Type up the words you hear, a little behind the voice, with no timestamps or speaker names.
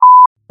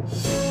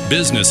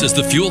business is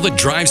the fuel that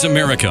drives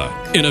America.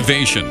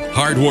 Innovation,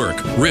 hard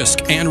work,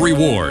 risk, and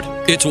reward.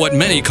 It's what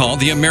many call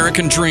the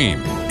American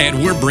dream.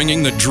 And we're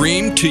bringing the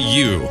dream to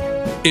you.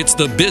 It's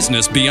the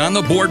Business Beyond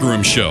the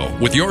Boardroom Show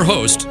with your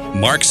host,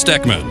 Mark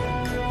Steckman.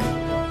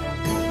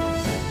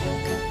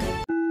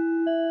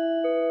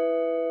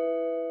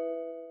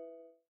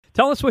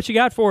 Tell us what you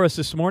got for us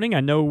this morning.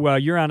 I know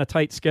you're on a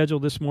tight schedule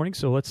this morning,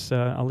 so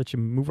I'll let you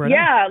move right on.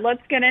 Yeah,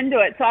 let's get into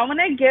it. So I want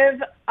to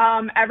give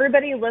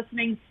everybody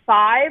listening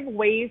 5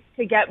 ways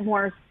to get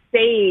more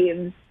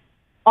saves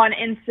on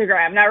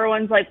Instagram. Now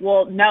everyone's like,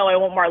 well, no, I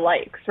want more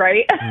likes,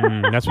 right?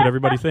 That's what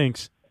everybody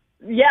thinks.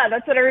 Yeah,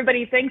 that's what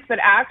everybody thinks. But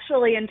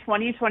actually in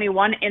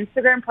 2021,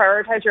 Instagram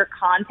prioritized your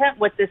content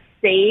with the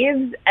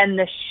saves and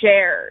the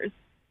shares.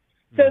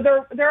 So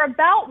they're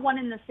about one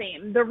and the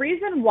same. The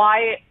reason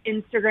why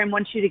Instagram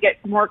wants you to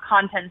get more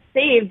content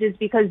saved is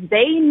because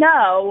they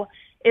know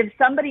if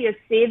somebody is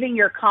saving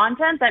your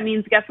content, that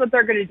means guess what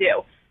they're going to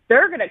do?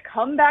 They're going to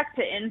come back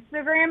to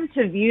Instagram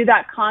to view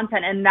that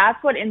content, and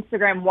that's what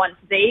Instagram wants.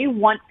 They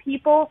want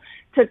people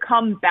to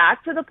come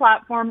back to the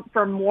platform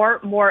for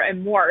more,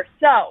 and more.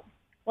 So,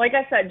 like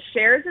I said,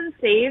 shares and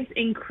saves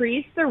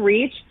increase the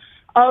reach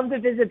of the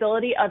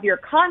visibility of your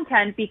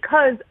content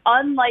because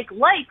unlike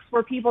likes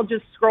where people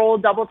just scroll,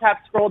 double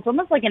tap, scroll, it's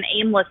almost like an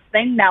aimless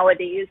thing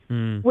nowadays.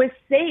 With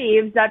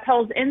saves, that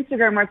tells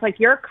Instagram where it's like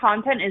your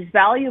content is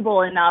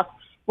valuable enough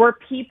where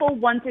people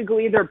want to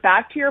go either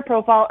back to your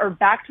profile or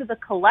back to the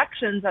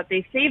collections that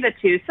they save it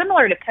to,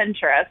 similar to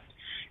Pinterest,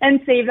 and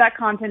save that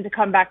content to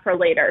come back for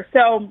later.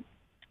 So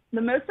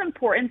the most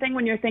important thing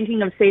when you're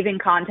thinking of saving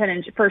content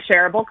and for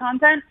shareable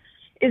content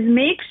is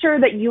make sure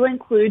that you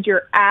include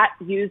your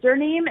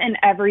 @username in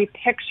every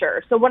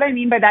picture. So what I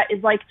mean by that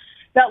is like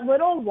that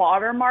little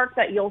watermark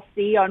that you'll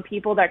see on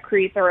people that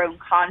create their own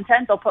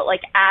content. They'll put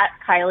like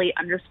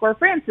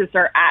 @Kylie_Francis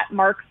or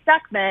 @Mark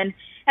Steckman.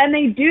 And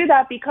they do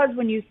that because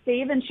when you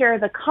save and share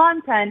the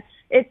content,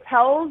 it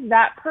tells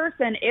that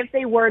person if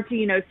they were to,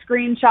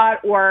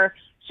 screenshot or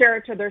share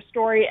it to their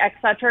story,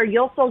 etc.,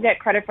 you'll still get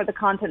credit for the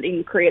content that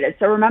you created.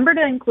 So remember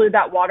to include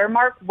that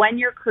watermark when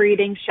you're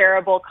creating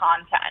shareable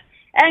content.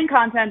 And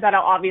content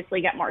that'll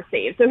obviously get more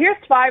saves. So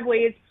here's 5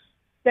 ways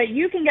that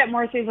you can get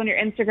more saves on your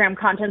Instagram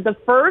content. The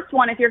first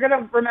one, if you're going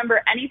to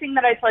remember anything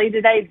that I tell you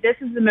today, this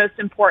is the most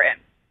important,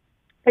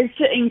 is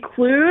to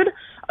include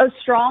a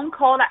strong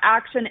call to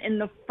action in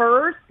the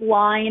first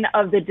line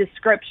of the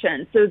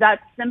description. So that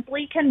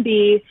simply can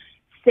be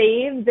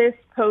save this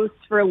post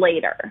for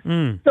later.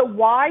 So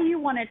why you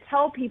want to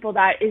tell people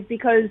that is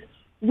because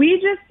we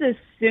just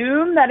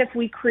assume that if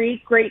we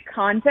create great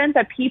content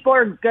that people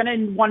are going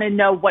to want to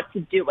know what to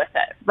do with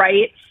it,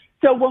 right?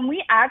 So when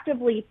we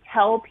actively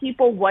tell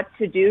people what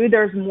to do,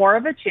 there's more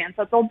of a chance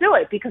that they'll do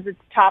it because it's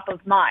top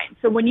of mind.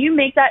 So when you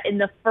make that in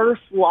the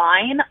first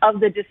line of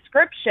the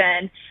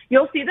description,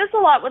 you'll see this a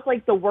lot with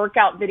like the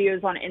workout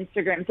videos on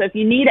Instagram. So if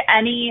you need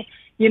any,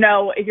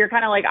 if you're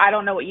kind of like, I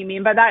don't know what you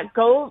mean by that,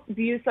 go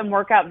view some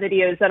workout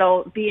videos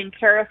that'll be in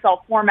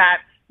carousel format.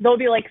 They'll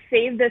be like,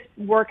 save this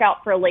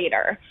workout for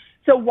later.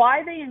 So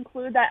why they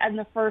include that in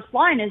the first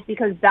line is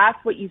because that's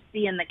what you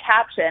see in the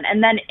caption.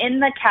 And then in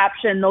the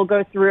caption, they'll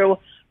go through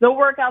the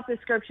workout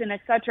description,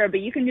 etc. But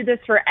you can do this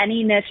for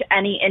any niche,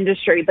 any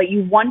industry. But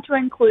you want to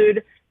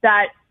include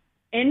that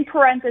in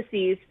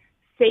parentheses,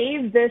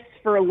 save this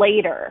for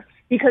later,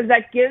 because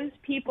that gives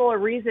people a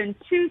reason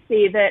to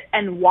save it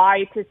and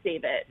why to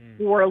save it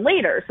for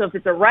later. So if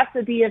it's a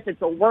recipe, if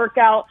it's a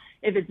workout,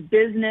 if it's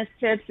business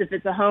tips, if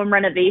it's a home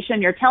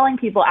renovation, you're telling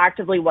people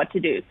actively what to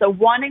do. So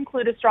 1,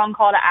 include a strong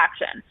call to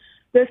action.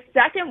 The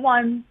second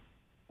one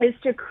is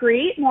to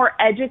create more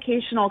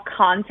educational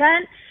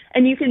content.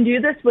 And you can do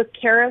this with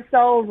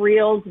carousel,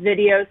 reels,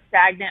 videos,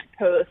 stagnant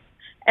posts,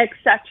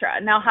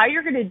 etc. Now, how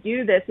you're going to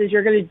do this is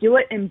you're going to do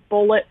it in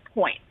bullet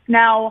points.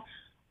 Now,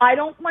 I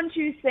don't want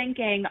you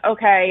thinking,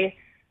 okay,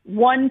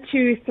 1,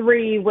 2,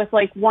 3 with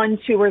like 1,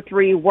 2, or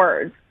 3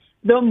 words.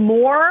 The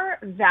more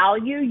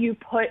value you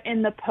put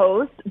in the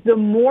post, the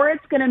more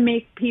it's going to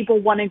make people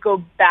want to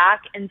go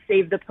back and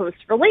save the post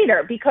for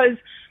later. Because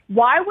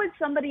why would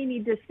somebody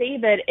need to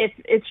save it if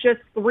it's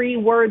just 3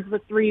 words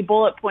with 3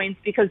 bullet points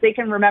because they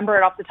can remember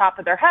it off the top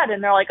of their head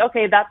and they're like,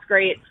 okay, that's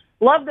great.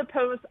 Love the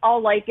post.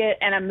 I'll like it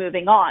and I'm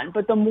moving on.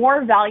 But the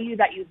more value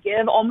that you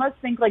give, almost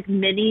think like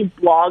mini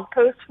blog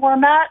post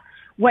format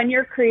when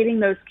you're creating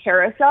those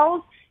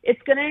carousels,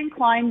 it's going to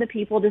incline the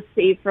people to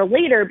save for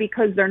later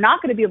because they're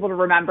not going to be able to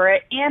remember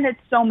it. And it's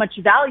so much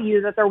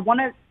value that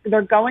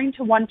they're going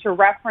to want to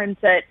reference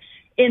it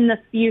in the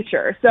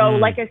future. So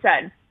like I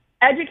said,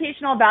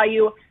 educational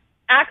value,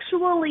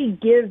 actually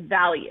give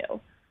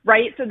value,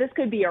 right? So this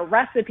could be a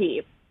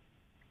recipe.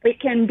 It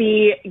can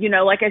be,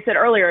 like I said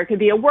earlier, it could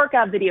be a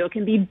workout video. It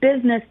can be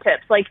business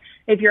tips. Like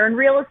if you're in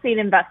real estate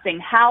investing,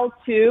 how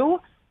to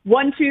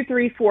 1, 2,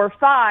 3, 4,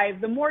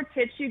 5, the more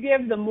tips you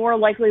give, the more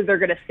likely they're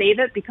going to save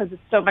it because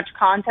it's so much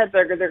content.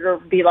 They're going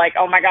to be like,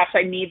 oh my gosh,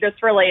 I need this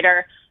for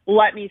later.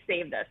 let me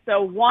save this.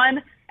 So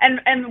one,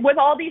 and with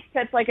all these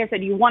tips, like I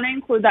said, you want to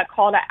include that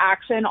call to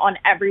action on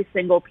every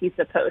single piece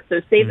of post.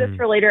 So save this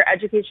for later,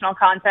 educational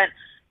content.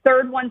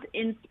 Third one's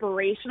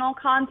inspirational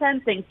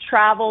content, think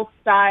travel,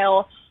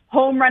 style,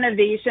 home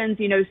renovations,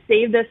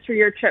 save this for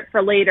your trip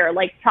for later,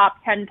 like top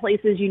 10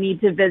 places you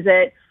need to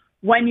visit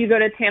when you go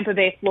to Tampa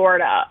Bay,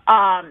 Florida.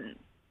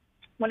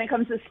 When it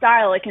comes to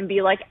style, it can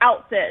be like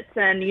outfits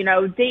and,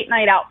 date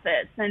night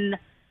outfits. And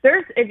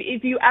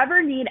if you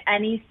ever need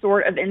any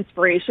sort of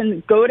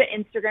inspiration, go to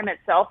Instagram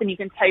itself and you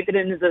can type it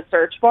into the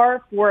search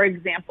bar for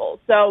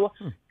examples. So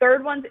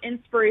third one's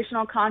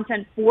inspirational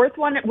content. Fourth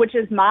one, which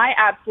is my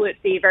absolute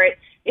favorite,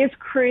 is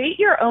create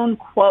your own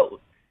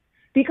quote.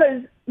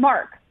 Because,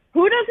 Mark,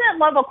 who doesn't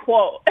love a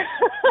quote?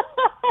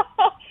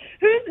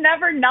 Who's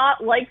never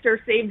not liked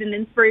or saved an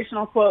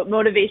inspirational quote,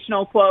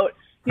 motivational quote?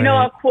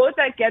 A quote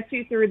that gets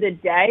you through the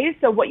day.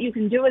 So what you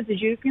can do is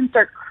you can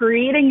start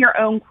creating your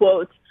own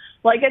quotes.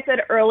 Like I said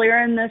earlier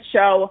in this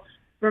show,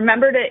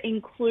 remember to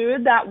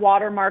include that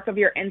watermark of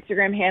your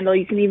Instagram handle.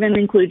 You can even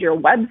include your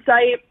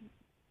website.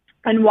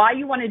 And why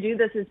you want to do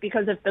this is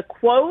because if the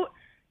quote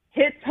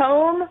hits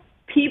home,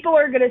 people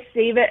are going to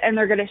save it and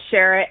they're going to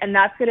share it. And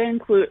that's going to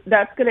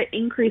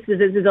increase the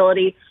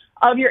visibility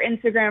of your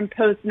Instagram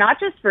post, not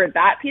just for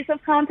that piece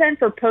of content,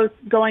 for posts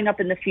going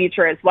up in the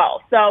future as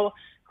well. So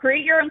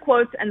create your own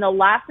quotes. And the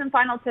last and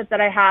final tip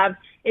that I have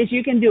is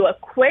you can do a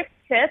quick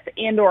tip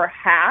and or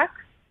hack.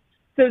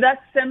 So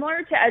that's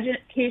similar to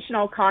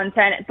educational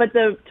content, but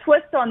the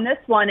twist on this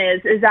one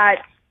is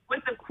that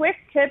with a quick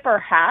tip or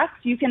hacks,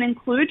 you can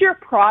include your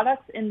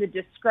products in the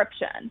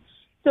description.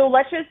 So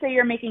let's just say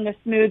you're making a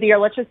smoothie, or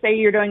let's just say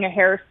you're doing a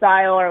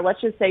hairstyle, or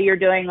let's just say you're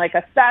doing like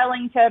a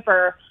styling tip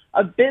or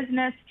a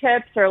business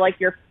tips, or like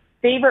your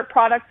favorite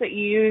products that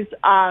you use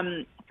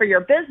for your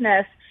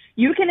business.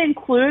 You can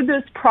include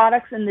those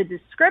products in the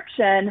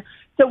description.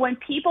 So when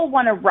people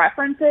want to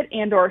reference it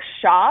and or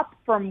shop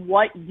from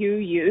what you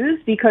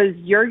use, because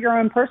you're your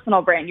own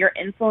personal brand, you're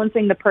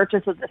influencing the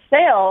purchase of the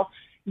sale,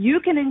 you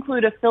can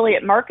include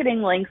affiliate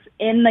marketing links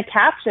in the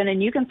caption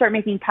and you can start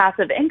making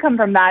passive income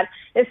from that,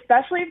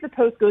 especially if the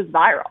post goes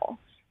viral.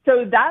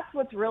 So that's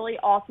what's really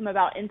awesome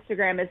about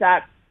Instagram is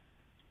that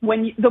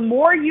the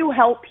more you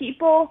help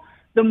people,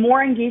 the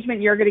more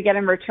engagement you're going to get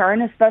in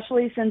return,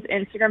 especially since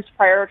Instagram's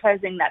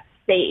prioritizing that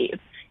save.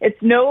 It's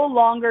no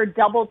longer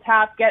double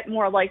tap, get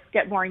more likes,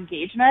 get more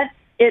engagement.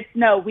 It's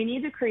no, we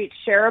need to create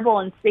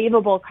shareable and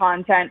savable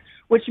content,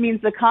 which means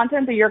the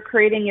content that you're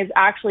creating is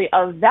actually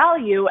of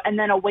value. And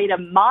then a way to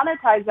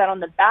monetize that on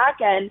the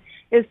back end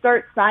is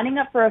start signing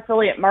up for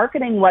affiliate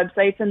marketing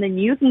websites. And then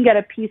you can get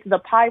a piece of the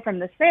pie from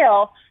the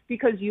sale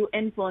because you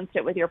influenced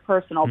it with your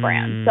personal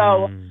brand.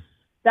 So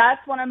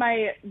that's one of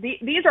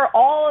these are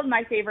all of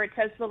my favorite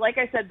tips. But like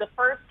I said, the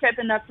first tip,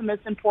 and that's the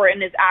most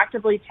important, is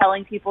actively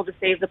telling people to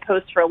save the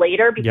post for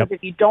later. Because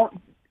if you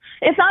don't,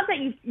 it's not that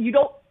you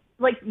don't,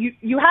 like you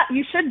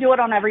should do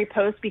it on every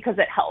post because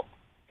it helps.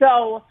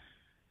 So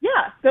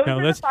yeah, those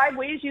are the 5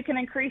 ways you can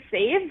increase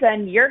saves,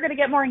 and you're going to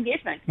get more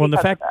engagement. Well, the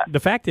fact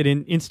that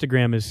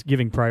Instagram is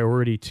giving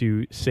priority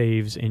to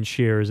saves and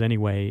shares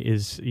anyway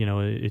is,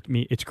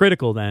 it's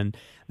critical then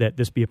that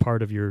this be a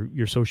part of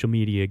your social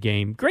media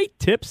game. Great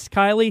tips,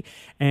 Kylie,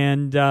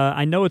 and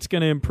I know it's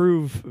going to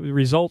improve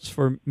results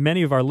for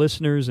many of our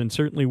listeners, and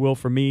certainly will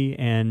for me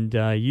and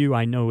you.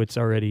 I know it's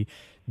already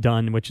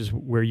done, which is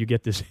where you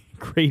get this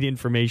great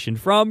information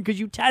from, because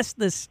you test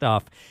this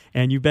stuff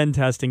and you've been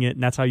testing it,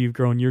 and that's how you've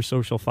grown your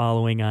social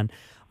following on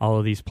all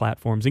of these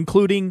platforms,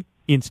 including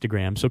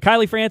Instagram. So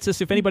Kylie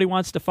Francis, if anybody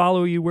wants to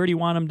follow you, where do you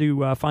want them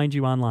to find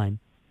you online?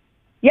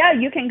 Yeah,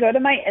 you can go to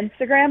my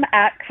Instagram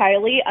at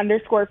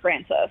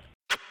Kylie_Francis.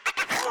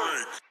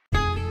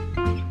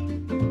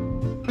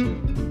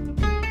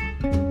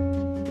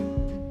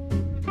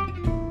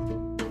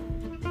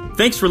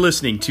 Thanks for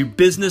listening to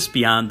Business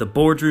Beyond the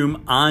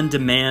Boardroom On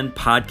Demand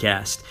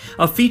podcast,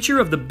 a feature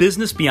of the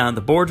Business Beyond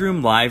the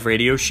Boardroom live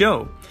radio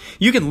show.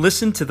 You can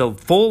listen to the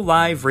full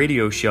live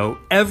radio show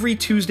every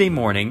Tuesday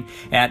morning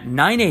at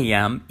 9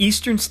 a.m.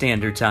 Eastern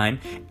Standard Time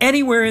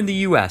anywhere in the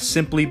U.S.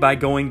 simply by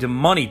going to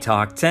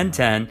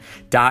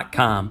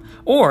moneytalk1010.com.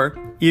 Or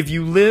if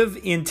you live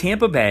in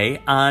Tampa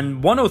Bay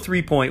on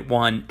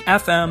 103.1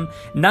 FM,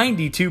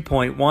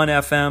 92.1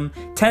 FM,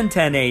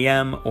 1010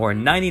 AM, or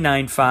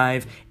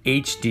 99.5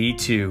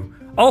 HD2.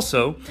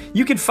 Also,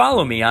 you can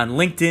follow me on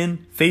LinkedIn,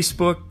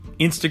 Facebook,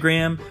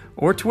 Instagram,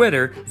 or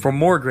Twitter for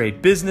more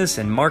great business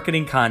and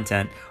marketing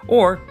content,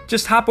 or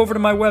just hop over to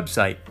my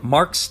website,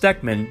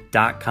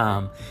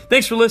 marksteckman.com.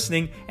 Thanks for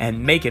listening,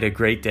 and make it a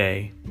great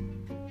day.